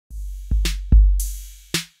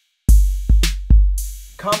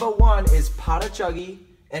Combo one is pada chuggy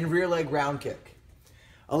and rear leg round kick.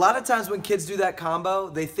 A lot of times when kids do that combo,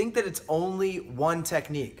 they think that it's only one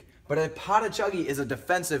technique, but a pada chuggy is a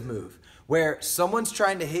defensive move where someone's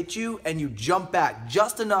trying to hit you and you jump back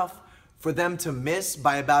just enough for them to miss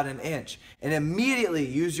by about an inch and immediately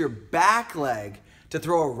use your back leg to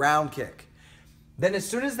throw a round kick. Then as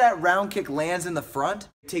soon as that round kick lands in the front,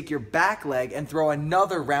 take your back leg and throw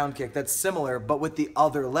another round kick that's similar but with the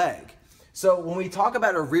other leg. So when we talk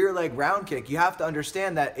about a rear leg round kick, you have to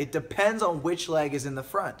understand that it depends on which leg is in the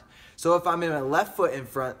front. So if I'm in a left foot in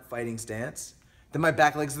front fighting stance, then my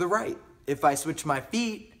back leg's the right. If I switch my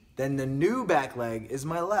feet, then the new back leg is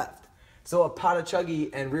my left. So a pada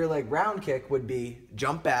chuggy and rear leg round kick would be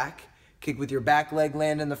jump back, kick with your back leg,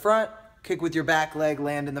 land in the front, kick with your back leg,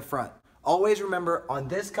 land in the front. Always remember on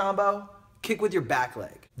this combo, kick with your back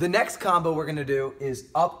leg. The next combo we're gonna do is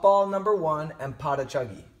up ball number one and pada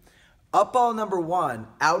chuggy. Up ball number one,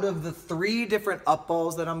 out of the 3 different up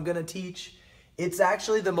balls that I'm gonna teach, it's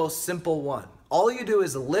actually the most simple one. All you do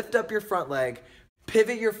is lift up your front leg,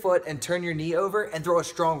 pivot your foot and turn your knee over and throw a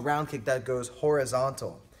strong round kick that goes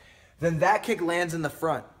horizontal. Then that kick lands in the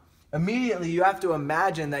front. Immediately you have to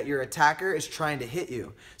imagine that your attacker is trying to hit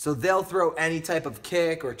you. So they'll throw any type of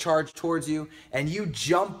kick or charge towards you and you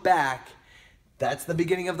jump back. That's the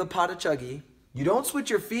beginning of the pada chuggy. You don't switch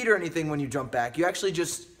your feet or anything when you jump back. You actually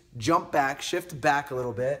just jump back, shift back a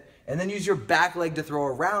little bit, and then use your back leg to throw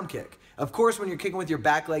a round kick. Of course, when you're kicking with your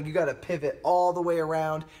back leg, you gotta pivot all the way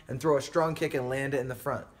around and throw a strong kick and land it in the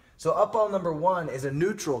front. So up ball number one is a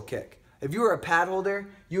neutral kick. If you were a pad holder,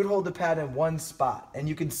 you would hold the pad in one spot. And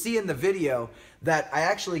you can see in the video that I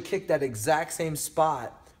actually kicked that exact same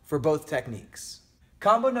spot for both techniques.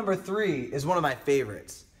 Combo number 3 is one of my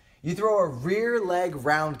favorites. You throw a rear leg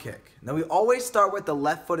round kick. Now we always start with the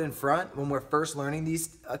left foot in front when we're first learning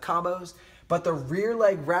these combos, but the rear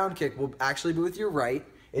leg round kick will actually be with your right.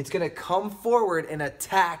 It's gonna come forward and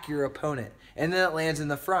attack your opponent, and then it lands in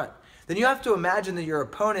the front. Then you have to imagine that your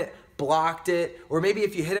opponent blocked it, or maybe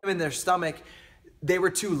if you hit them in their stomach, they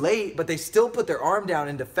were too late, but they still put their arm down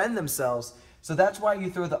and defend themselves. So that's why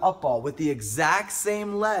you throw the up ball with the exact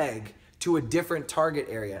same leg to a different target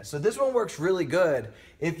area. So this one works really good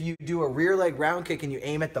if you do a rear leg round kick and you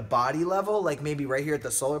aim at the body level, like maybe right here at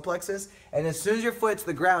the solar plexus, and as soon as your foot hits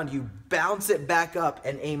the ground, you bounce it back up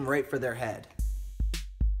and aim right for their head.